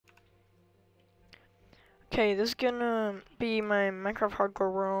Okay, this is gonna be my Minecraft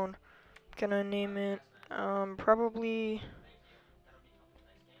Hardcore world. Gonna name it, probably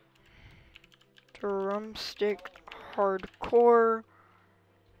Drumstick Hardcore.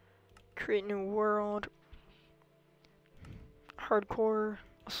 Create new world. Hardcore.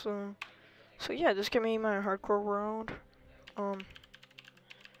 So yeah, this can be my Hardcore world. Um,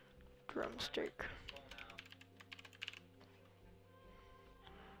 Drumstick.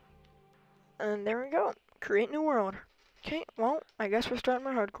 And there we go. Create new world. Okay, well, I guess we're starting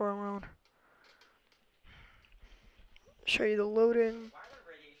my Hardcore world. Show you the loading.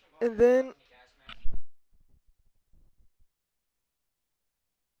 And then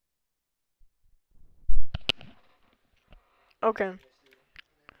okay.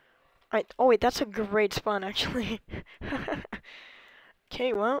 Alright, oh wait, that's a great spawn actually.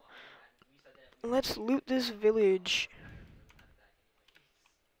 Okay, well, let's loot this village.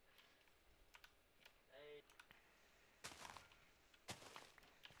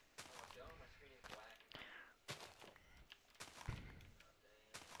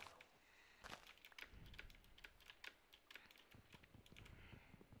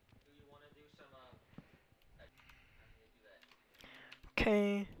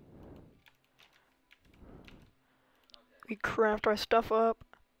 Okay. We craft our stuff up.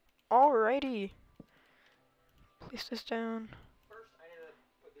 Alrighty. Place this down.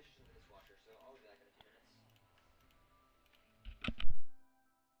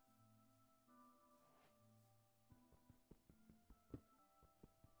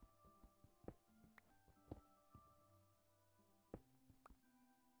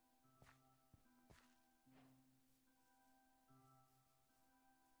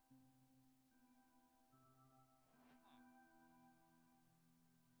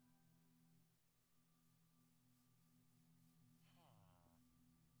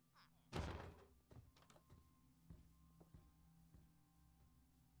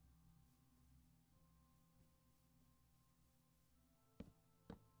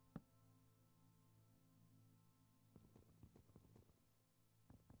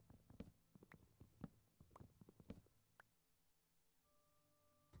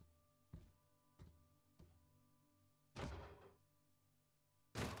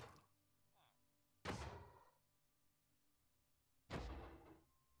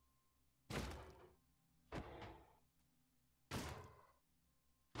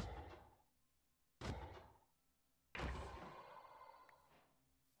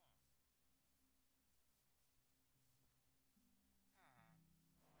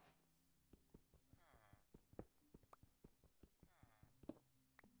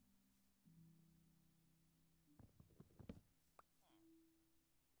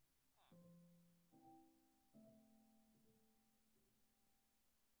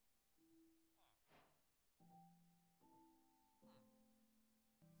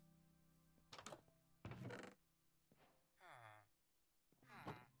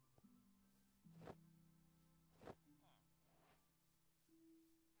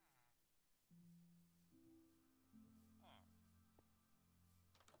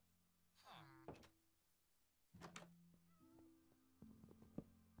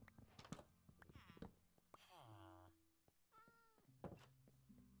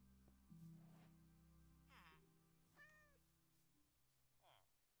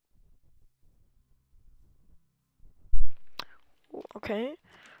 Okay.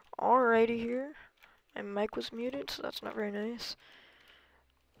 Alrighty here. My mic was muted, so that's not very nice.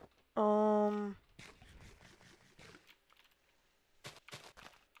 Um.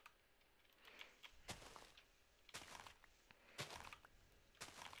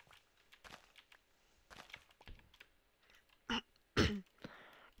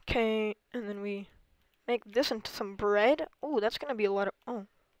 Okay, and then we make this into some bread. Oh, that's gonna be a lot of. Oh,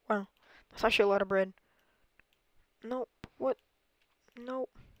 wow. That's actually a lot of bread. Nope. What? Nope.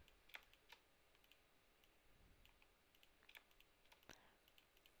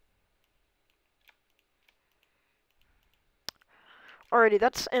 Alrighty,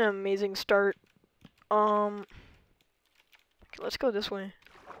 that's an amazing start. Okay, let's go this way.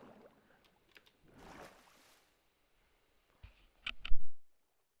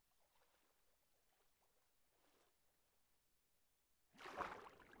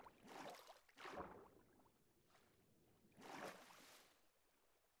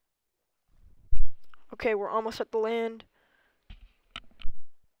 Okay, we're almost at the land.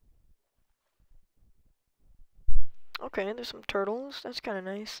 Okay, there's some turtles. That's kind of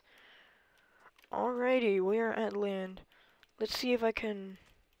nice. Alrighty, we are at land. Let's see if I can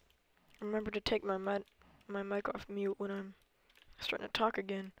remember to take my mic off mute when I'm starting to talk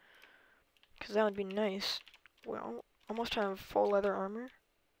again. Because that would be nice. Well, almost have full leather armor.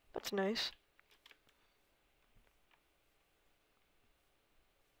 That's nice.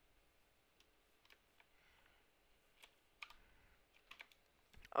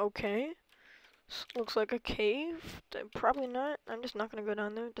 Okay. This looks like a cave. Probably not. I'm just not gonna go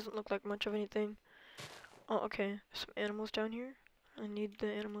down there. It doesn't look like much of anything. Oh, okay. Some animals down here. I need the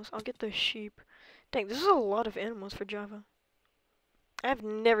animals. I'll get the sheep. Dang, this is a lot of animals for Java. I've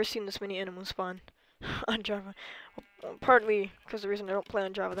never seen this many animals spawn on Java. Well, partly because the reason I don't play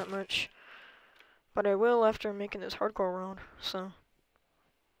on Java that much. But I will after making this hardcore world, so.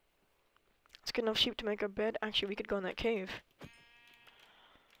 Let's get enough sheep to make a bed. Actually, we could go in that cave.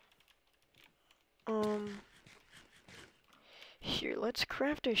 Here, let's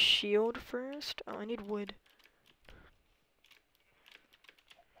craft a shield first. Oh, I need wood.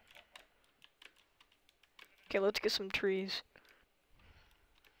 Okay, let's get some trees.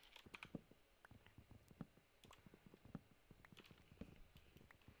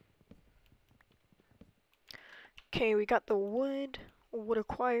 Okay, we got the wood. Wood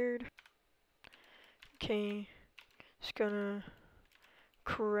acquired. Okay, just gonna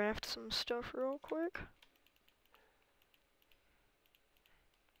craft some stuff real quick.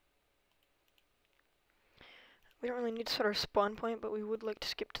 We don't really need to set our spawn point, but we would like to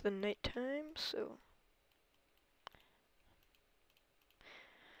skip to the nighttime, so.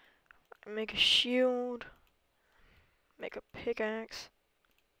 Make a shield. Make a pickaxe.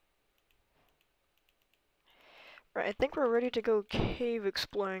 Right, I think we're ready to go cave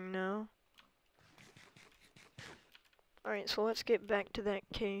exploring now. Alright, so let's get back to that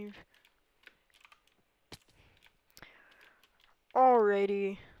cave.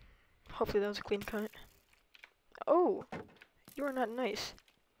 Alrighty. Hopefully that was a clean cut. Oh! You are not nice.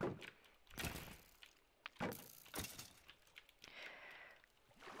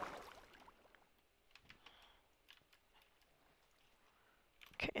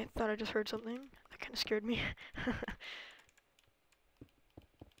 Okay, I thought I just heard something. That kind of scared me.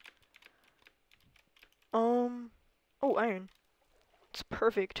 Oh, iron. It's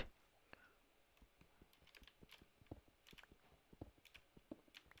perfect.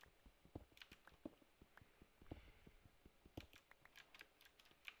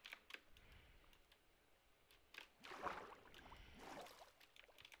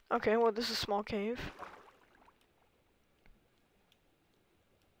 Okay, well, this is a small cave.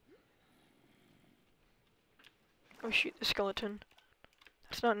 Oh shoot, the skeleton.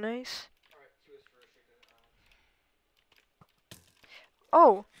 That's not nice.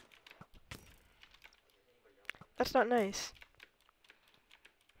 Oh! That's not nice.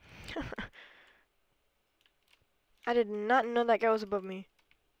 I did not know that guy was above me.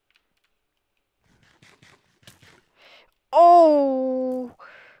 Oh!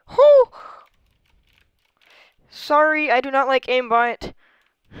 Whoo! Sorry, I do not like aimbot.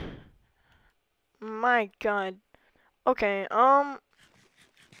 My god. Okay,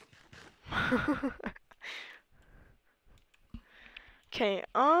 Okay,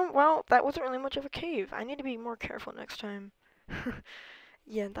 well, that wasn't really much of a cave. I need to be more careful next time.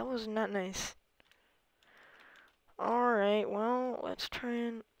 Yeah, that was not nice. Alright, well, let's try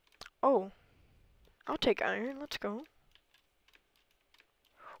and... Oh, I'll take iron, let's go.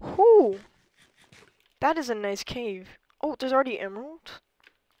 Whoo! That is a nice cave. Oh, there's already emeralds?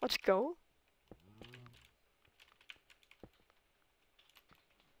 Let's go.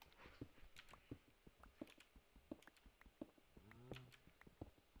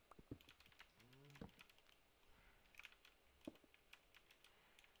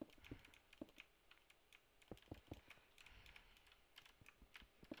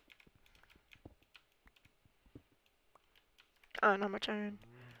 Ah, not much iron.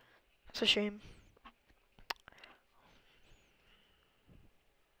 That's a shame.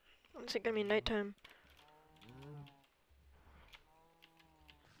 It's gonna be nighttime.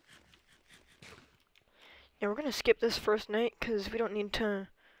 Yeah, we're gonna skip this first night, because we don't need to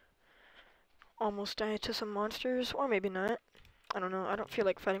almost die to some monsters, or maybe not. I don't know, I don't feel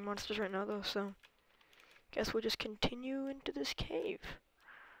like fighting monsters right now though, so... Guess we'll just continue into this cave.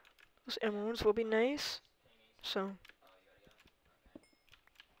 Those emeralds will be nice, so...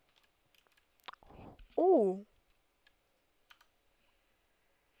 Oh!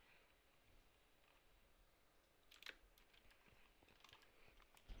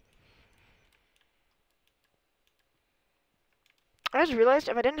 I just realized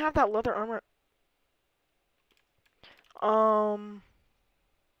if I didn't have that leather armor... I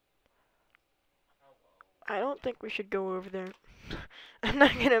don't think we should go over there. I'm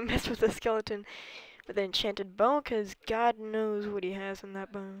not gonna mess with the skeleton with the enchanted bow, because God knows what he has in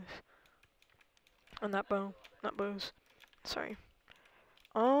that bow. On that bow, not bows. Sorry.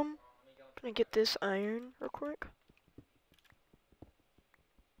 Gonna get this iron real quick.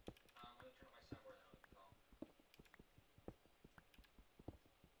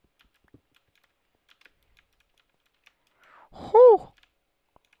 Oh,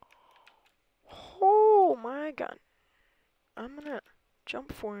 oh my god! I'm gonna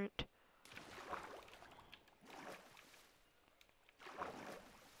jump for it.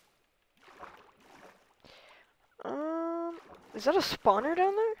 Is that a spawner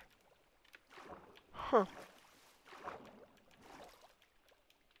down there? Huh.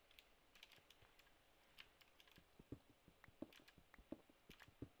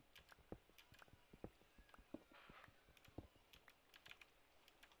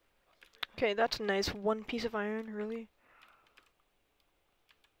 Okay, that's nice. One piece of iron, really?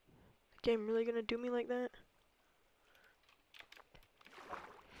 The game really gonna do me like that?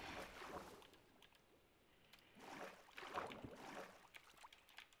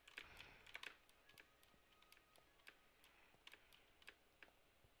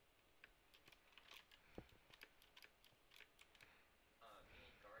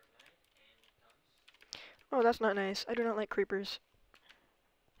 Oh, that's not nice. I do not like creepers.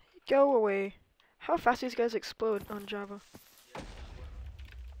 Go away. How fast these guys explode on Java.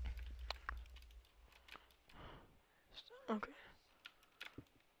 Okay.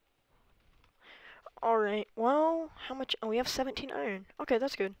 Alright, well, how much? Oh, we have 17 iron. Okay,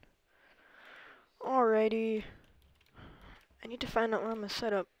 that's good. Alrighty. I need to find out where I'm gonna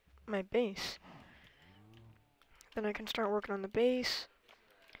set up my base. Then I can start working on the base.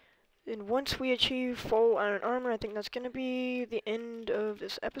 And once we achieve full iron armor, I think that's gonna be the end of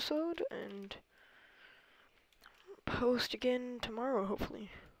this episode, and post again tomorrow, hopefully.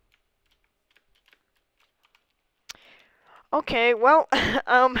 Okay, well,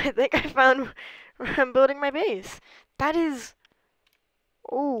 I think I found where I'm building my base. That is,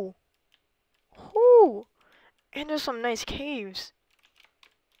 oh, oh, and there's some nice caves.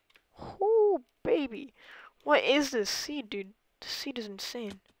 Oh, baby. What is this seed, dude? The seed is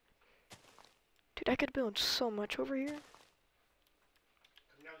insane. Dude, I could build so much over here.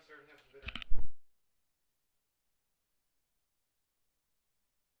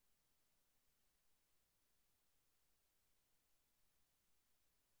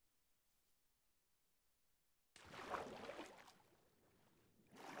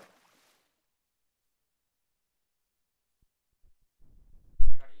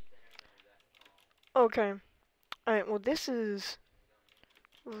 Okay. Alright, well this is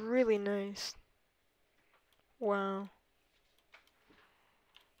really nice. Wow.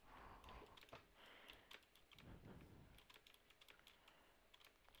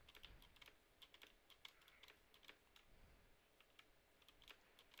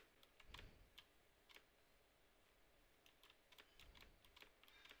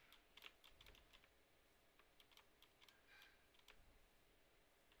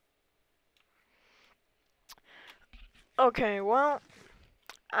 Okay, well,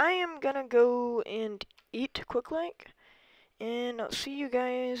 I am gonna go and eat quick like, and I'll see you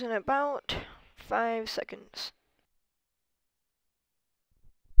guys in about 5 seconds.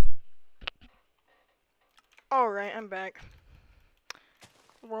 Alright, I'm back.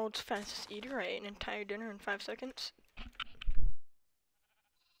 World's fastest eater. I ate an entire dinner in 5 seconds.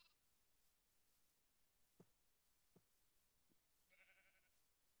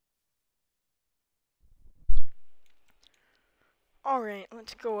 Alright,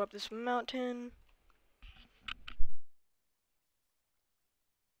 let's go up this mountain.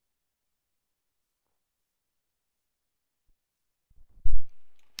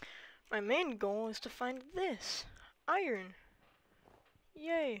 My main goal is to find this. Iron.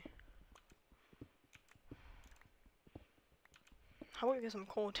 Yay. How about we get some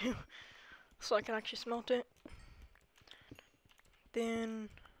coal too? So I can actually smelt it. Then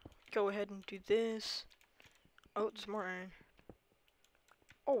go ahead and do this. Oh, there's more iron.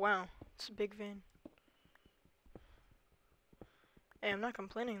 Oh wow, it's a big vein. Hey, I'm not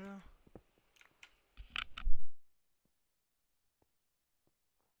complaining though.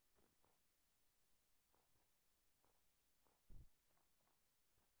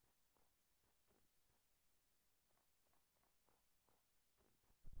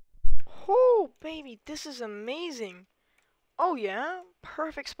 Oh baby, this is amazing. Oh yeah,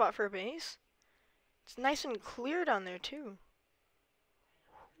 perfect spot for a base. It's nice and clear down there too.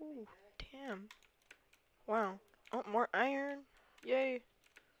 Oh, damn. Wow. Oh, more iron. Yay.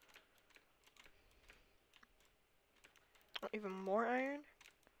 Oh, even more iron.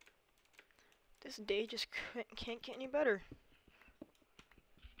 This day just can't get any better.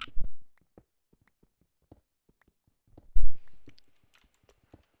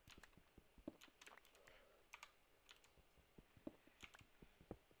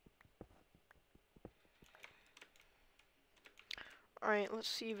 Alright, let's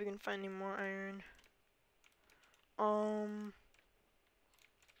see if we can find any more iron.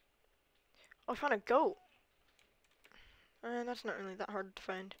 I found a goat. That's not really that hard to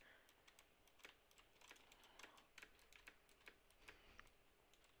find.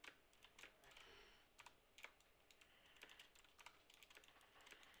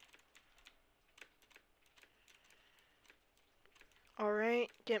 Alright,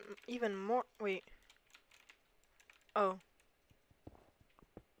 get even more. Wait. Oh.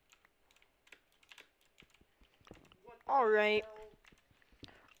 Alright.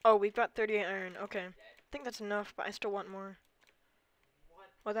 Oh, we've got 38 iron. Okay. I think that's enough, but I still want more.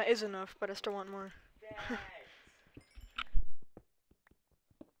 Well, that is enough, but I still want more.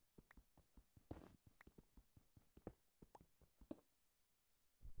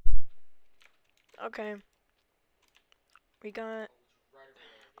 Okay. We got,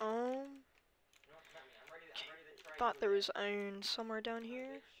 thought there was iron somewhere down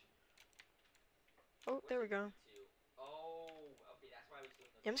here. Oh, there we go.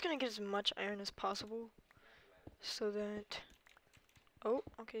 Yeah, I'm just gonna get as much iron as possible, so that, oh,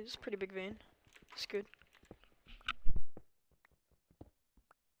 okay, this is a pretty big vein. It's good.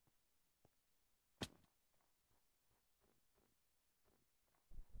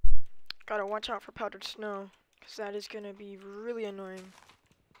 Gotta watch out for powdered snow, because that is gonna be really annoying.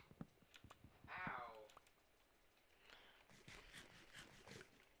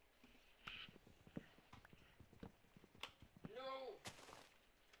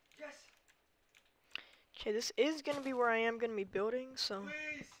 Okay, this is gonna be where I am gonna be building, so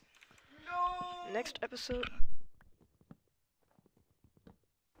please, no! Next episode.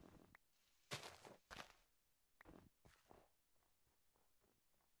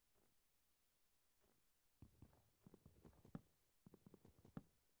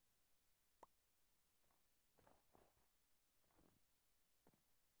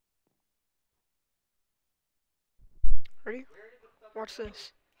 Ready? Watch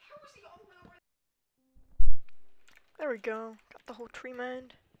this. There we go. Got the whole tree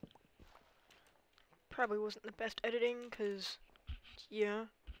mined. Probably wasn't the best editing, cause yeah.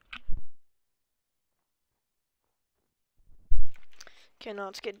 Okay, now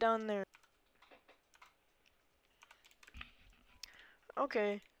let's get down there.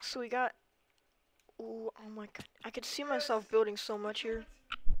 Okay, so we got. Ooh, oh my god. I could see myself building so much here.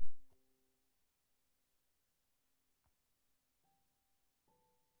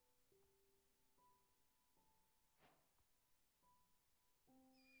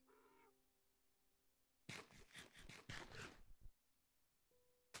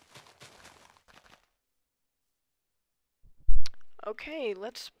 Okay,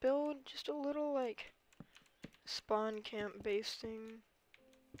 let's build just a little, like, spawn camp base thing.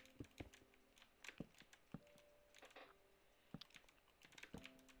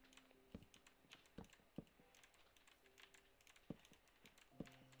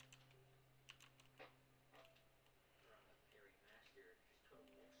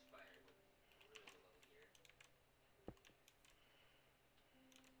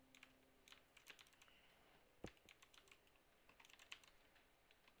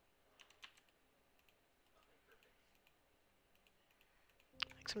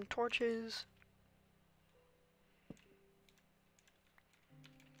 Like some torches.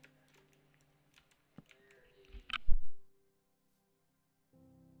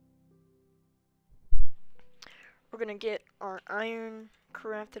 We're gonna get our iron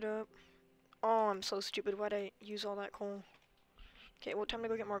crafted up. Oh, I'm so stupid. Why'd I use all that coal? Okay, well, time to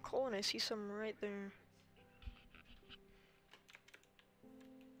go get more coal, and I see some right there.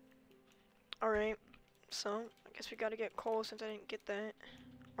 Alright, so, I guess we gotta get coal since I didn't get that.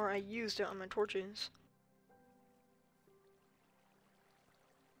 Or I used it on my torches.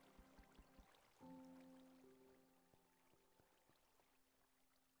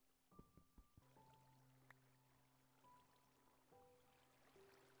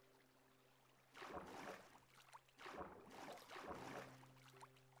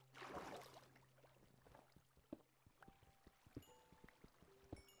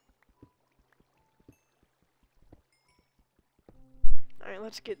 Alright,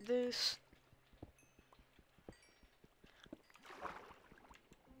 let's get this.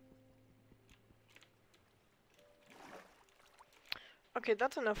 Okay,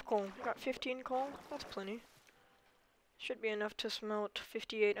 that's enough coal. We got 15 coal. That's plenty. Should be enough to smelt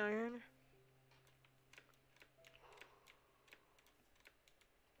 58 iron.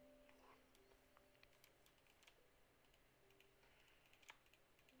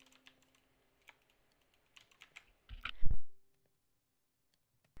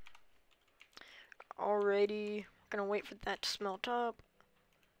 Alrighty. Gonna wait for that to smelt up.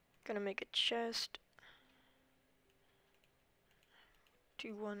 Gonna make a chest.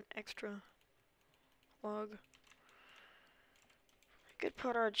 Do one extra log. I could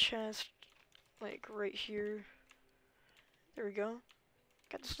put our chest like right here. There we go.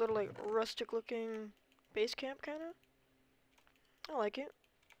 Got this little like rustic looking base camp kinda. I like it.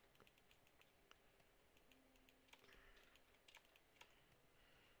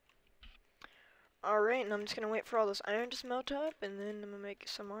 Alright, and I'm just gonna wait for all this iron to smelt up, and then I'm gonna make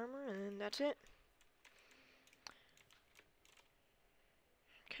some armor, and then that's it.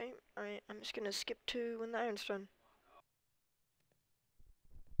 Okay, alright, I'm just gonna skip to when the iron's done.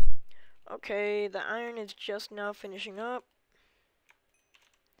 Okay, the iron is just now finishing up.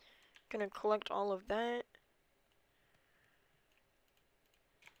 Gonna collect all of that.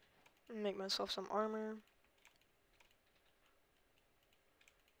 Make myself some armor.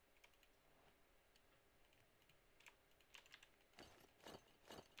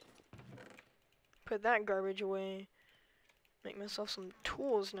 Put that garbage away. Make myself some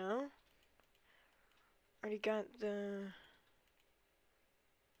tools now. Already got the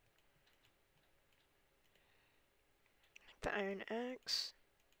iron axe.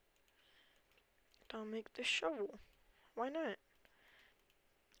 I'll make the shovel. Why not?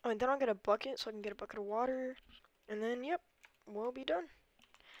 Oh, and then I'll get a bucket so I can get a bucket of water. And then, yep, we'll be done.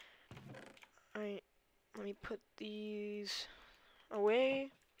 Alright, let me put these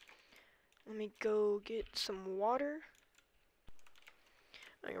away. Let me go get some water.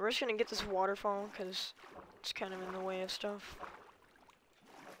 Alright, we're just gonna get this waterfall because it's kind of in the way of stuff.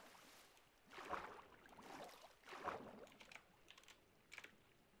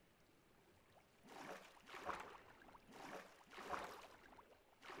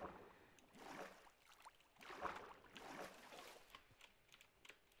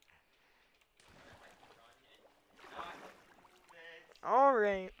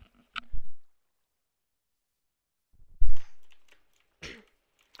 Alright.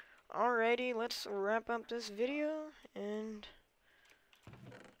 Alrighty, let's wrap up this video, and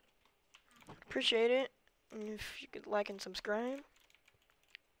appreciate it if you could like and subscribe.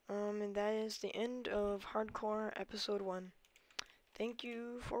 And that is the end of Hardcore Episode 1. Thank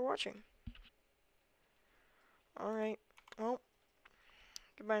you for watching. Alright, well,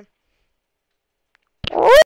 goodbye.